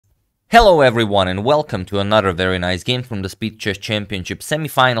Hello everyone and welcome to another very nice game from the Speed Chess Championship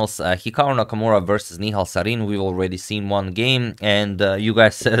semifinals. Hikaru Nakamura versus Nihal Sarin. We've already seen one game and you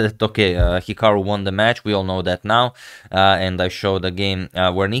guys said that okay, Hikaru won the match. We all know that now, and I showed the game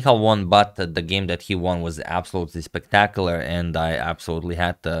where Nihal won, but the game that he won was absolutely spectacular and I absolutely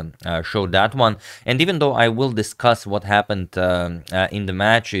had to show that one. And even though I will discuss what happened in the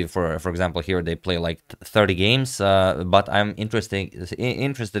match, for example here they play like 30 games, but I'm interested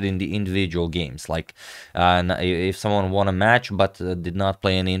in the individual games, like if someone won a match but did not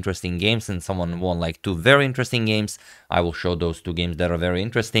play any interesting games and someone won like two very interesting games, I will show those two games that are very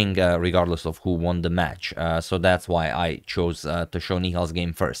interesting regardless of who won the match. So that's why I chose to show Nihal's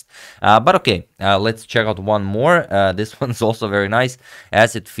game first. But okay, let's check out one more. This one's also very nice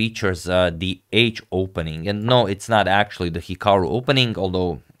as it features the H opening, and no, it's not actually the Hikaru opening,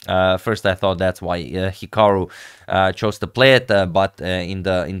 although first I thought that's why Hikaru chose to play it, but in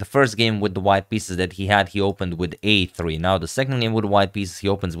the first game with the white pieces that he had, he opened with A3. Now the second game with the white pieces, he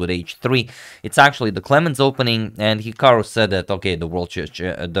opens with H3. It's actually the Clemenz opening, and Hikaru said that okay, the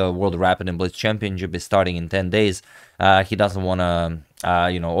World Rapid and Blitz Championship is starting in 10 days. He doesn't want to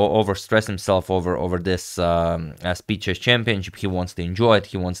overstress himself over this Speed Chess Championship. He wants to enjoy it.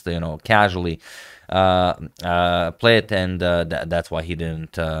 He wants to casually play it, and that's why he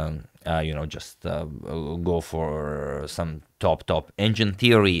didn't just go for some top engine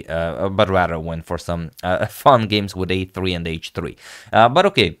theory, but rather went for some fun games with A3 and H3. But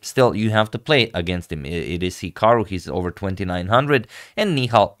okay, still you have to play against him. It is Hikaru, he's over 2900, and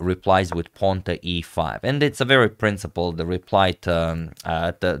Nihal replies with pawn to E5, and it's a very principled reply to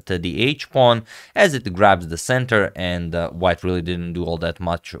the H pawn as it grabs the center, and white really didn't do all that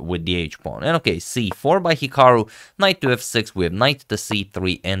much with the H pawn. And okay, C4 by Hikaru, knight to F6, we have knight to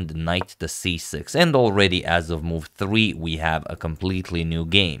C3 and knight to C6, and already as of move 3 we have a completely new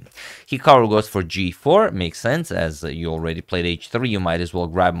game. Hikaru goes for G4, makes sense, as you already played H3, you might as well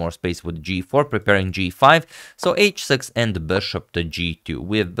grab more space with G4, preparing G5, so H6 and bishop to G2.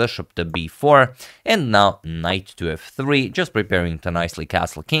 We have bishop to B4, and now knight to F3, just preparing to nicely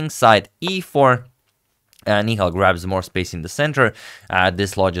castle kingside, E4, Nihal grabs more space in the center,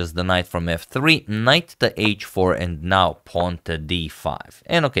 dislodges the knight from F3, knight to H4, and now pawn to D5.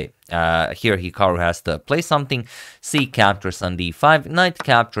 And okay, here Hikaru has to play something. C captures on D5, knight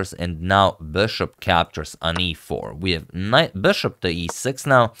captures, and now bishop captures on E4. We have bishop to E6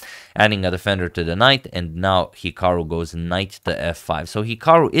 now, adding a defender to the knight, and now Hikaru goes knight to F5. So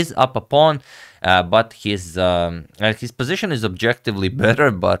Hikaru is up a pawn, but his position is objectively better,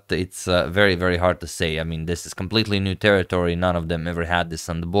 but it's very hard to say. I mean, this is completely new territory. None of them ever had this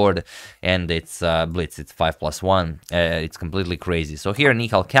on the board, and it's blitz. It's 5+1. It's completely crazy. So here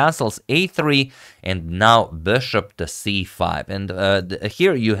Nihal castles A3, and now bishop to C5. And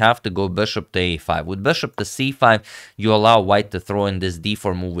here you have to go bishop to A5. With bishop to C5, you allow white to throw in this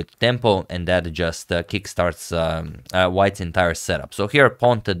D4 move with tempo, and that just kickstarts white's entire setup. So here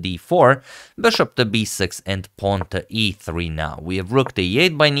pawn to D4, bishop to B6, and pawn to E3 now. We have rook to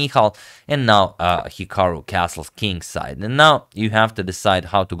E8 by Nihal, and now Hikaru castles kingside. And now you have to decide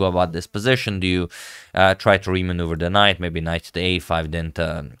how to go about this position. Do you try to remaneuver the knight, maybe knight to A5, then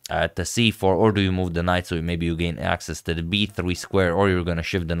to C4, or do you move the knight so maybe you gain access to the B3 square, or you're going to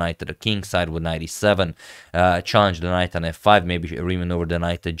shift the knight to the king side with knight E7, challenge the knight on F5, maybe remaneuver the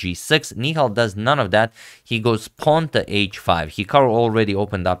knight to G6. Nihal does none of that. He goes pawn to H5. Hikaru already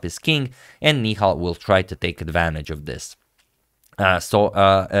opened up his king, and Nihal will try to take advantage of this.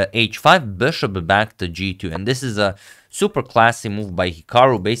 H5, bishop back to G2, and this is a super classy move by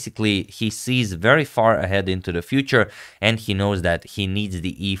Hikaru. Basically, he sees very far ahead into the future, and he knows that he needs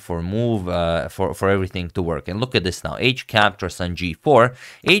the E4 move for everything to work. And look at this now. H captures on G4.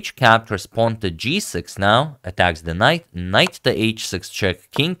 H captures pawn to G6 now, attacks the knight. Knight to H6 check.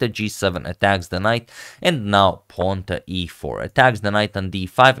 King to G7 attacks the knight. And now pawn to E4. Attacks the knight on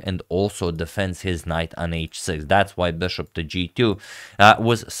D5 and also defends his knight on H6. That's why bishop to G2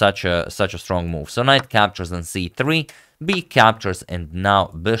 was such a strong move. So knight captures on C3. B captures, and now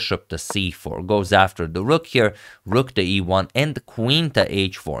bishop to C4 goes after the rook here, rook to E1, and queen to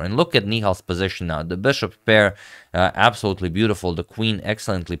H4. And look at Nihal's position now. The bishop pair, absolutely beautiful. The queen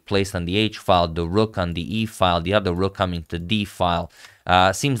excellently placed on the H file, the rook on the E file, the other rook coming to D file.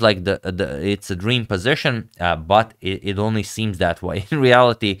 Seems like it's a dream position, but it only seems that way. In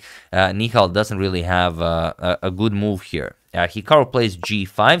reality, Nihal doesn't really have a good move here. Hikaru plays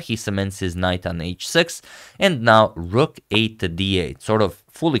G5, he cements his knight on H6, and now rook 8 to D8, sort of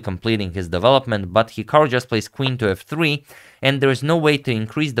fully completing his development, but Hikaru just plays queen to F3, and there is no way to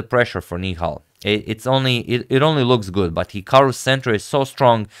increase the pressure for Nihal. it only looks good, but Hikaru's center is so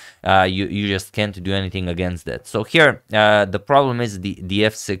strong, you just can't do anything against that. So here, the problem is the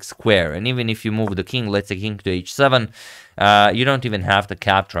f6 square, and even if you move the king, let's say king to h7, you don't even have to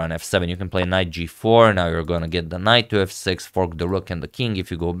capture on f7. You can play knight g4. Now you're gonna get the knight to f6, fork the rook and the king.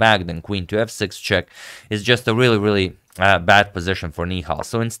 If you go back, then queen to f6 check. Is just a really bad position for Nihal.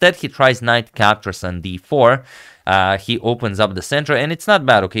 So instead, he tries knight captures on d4. He opens up the center, and it's not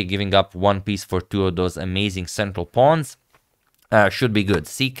bad, okay? Giving up one piece for two of those amazing central pawns should be good.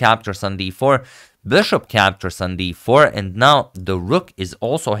 C captures on d4, bishop captures on d4, and now the rook is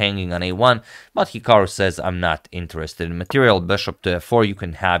also hanging on a1, but Hikaru says, I'm not interested in material. Bishop to f4, you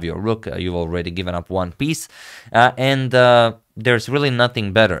can have your rook. You've already given up one piece, and there's really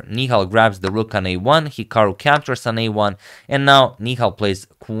nothing better. Nihal grabs the rook on a1, Hikaru captures on a1, and now Nihal plays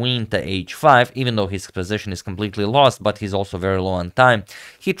queen to h5, even though his position is completely lost, but he's also very low on time.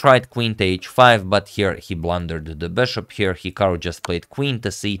 He tried queen to h5, but here he blundered the bishop. Here Hikaru just played queen to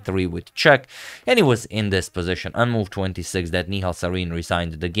c3 with check, and he was in this position on move 26 that Nihal Sarin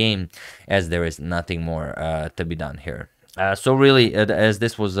resigned the game, as there is nothing more to be done here. So really, as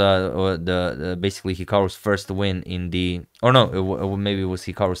this was basically Hikaru's first win in the... Or no, maybe it was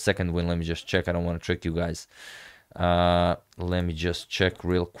Hikaru's second win. Let me just check. I don't want to trick you guys. Let me just check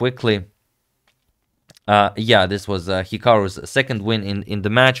real quickly. Yeah, this was Hikaru's second win in the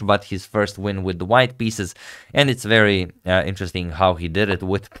match, but his first win with the white pieces, and it's very interesting how he did it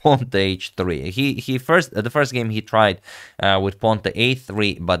with pawn to h3. The first game he tried with pawn to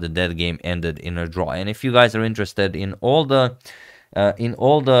a3, but that game ended in a draw. And if you guys are interested in all the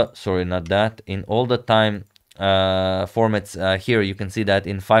time formats, here you can see that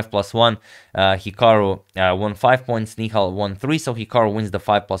in 5+1 Hikaru won 5 points, Nihal won 3, so Hikaru wins the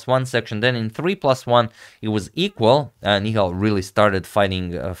 5+1 section. Then in 3+1 it was equal. Nihal really started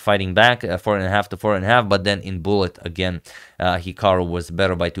fighting back, 4.5 to 4.5, but then in bullet again Hikaru was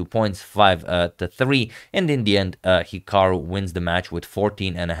better by 2 points, 5 to 3, and in the end Hikaru wins the match with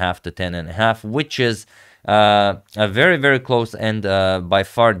 14.5 to 10.5, which is a very close and by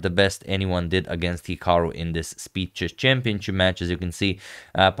far the best anyone did against Hikaru in this Speed Chess Championship match. As you can see,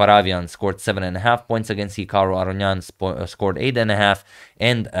 Paravian scored 7.5 points against Hikaru, Aronian scored 8.5,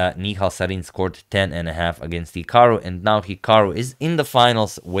 and Nihal Sarin scored 10.5 against Hikaru. And now Hikaru is in the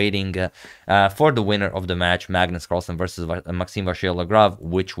finals, waiting for the winner of the match, Magnus Carlsen versus Maxime Vachier-Lagrave,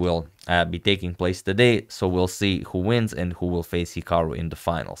 which will be taking place today. So we'll see who wins and who will face Hikaru in the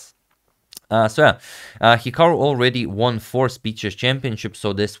finals. Hikaru already won 4 Speed Chess Championships,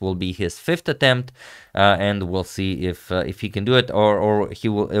 so this will be his 5th attempt, and we'll see if he can do it, or he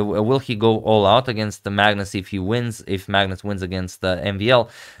will he go all out against Magnus if Magnus wins against MVL,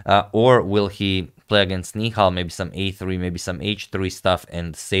 or will he play against Nihal, maybe some a3, maybe some h3 stuff,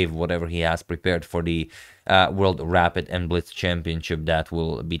 and save whatever he has prepared for the World Rapid and Blitz Championship that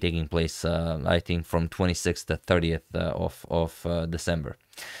will be taking place, I think, from 26th to 30th of December.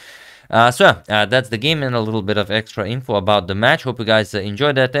 That's the game and a little bit of extra info about the match. Hope you guys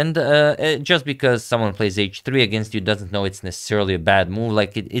enjoyed that. And just because someone plays h3 against you doesn't know it's necessarily a bad move.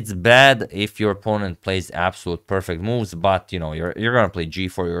 Like it's bad if your opponent plays absolute perfect moves, but you know you're gonna play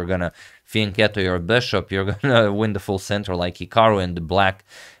g4, you're gonna fianchetto your bishop, you're gonna win the full center like Hikaru, and the black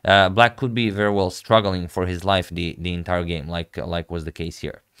could be very well struggling for his life the entire game, like was the case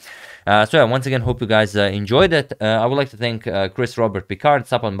here. Once again, hope you guys enjoyed it. I would like to thank Chris Robert Picard,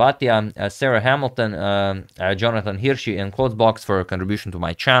 Sapan Bhatia, Sarah Hamilton, Jonathan Hirschi, and Codesbox for a contribution to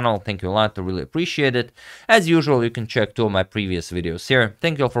my channel. Thank you a lot. I really appreciate it. As usual, you can check 2 of my previous videos here.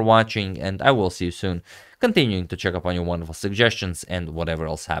 Thank you all for watching, and I will see you soon, continuing to check up on your wonderful suggestions and whatever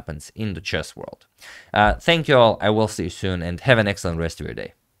else happens in the chess world. Thank you all. I will see you soon, and have an excellent rest of your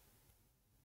day.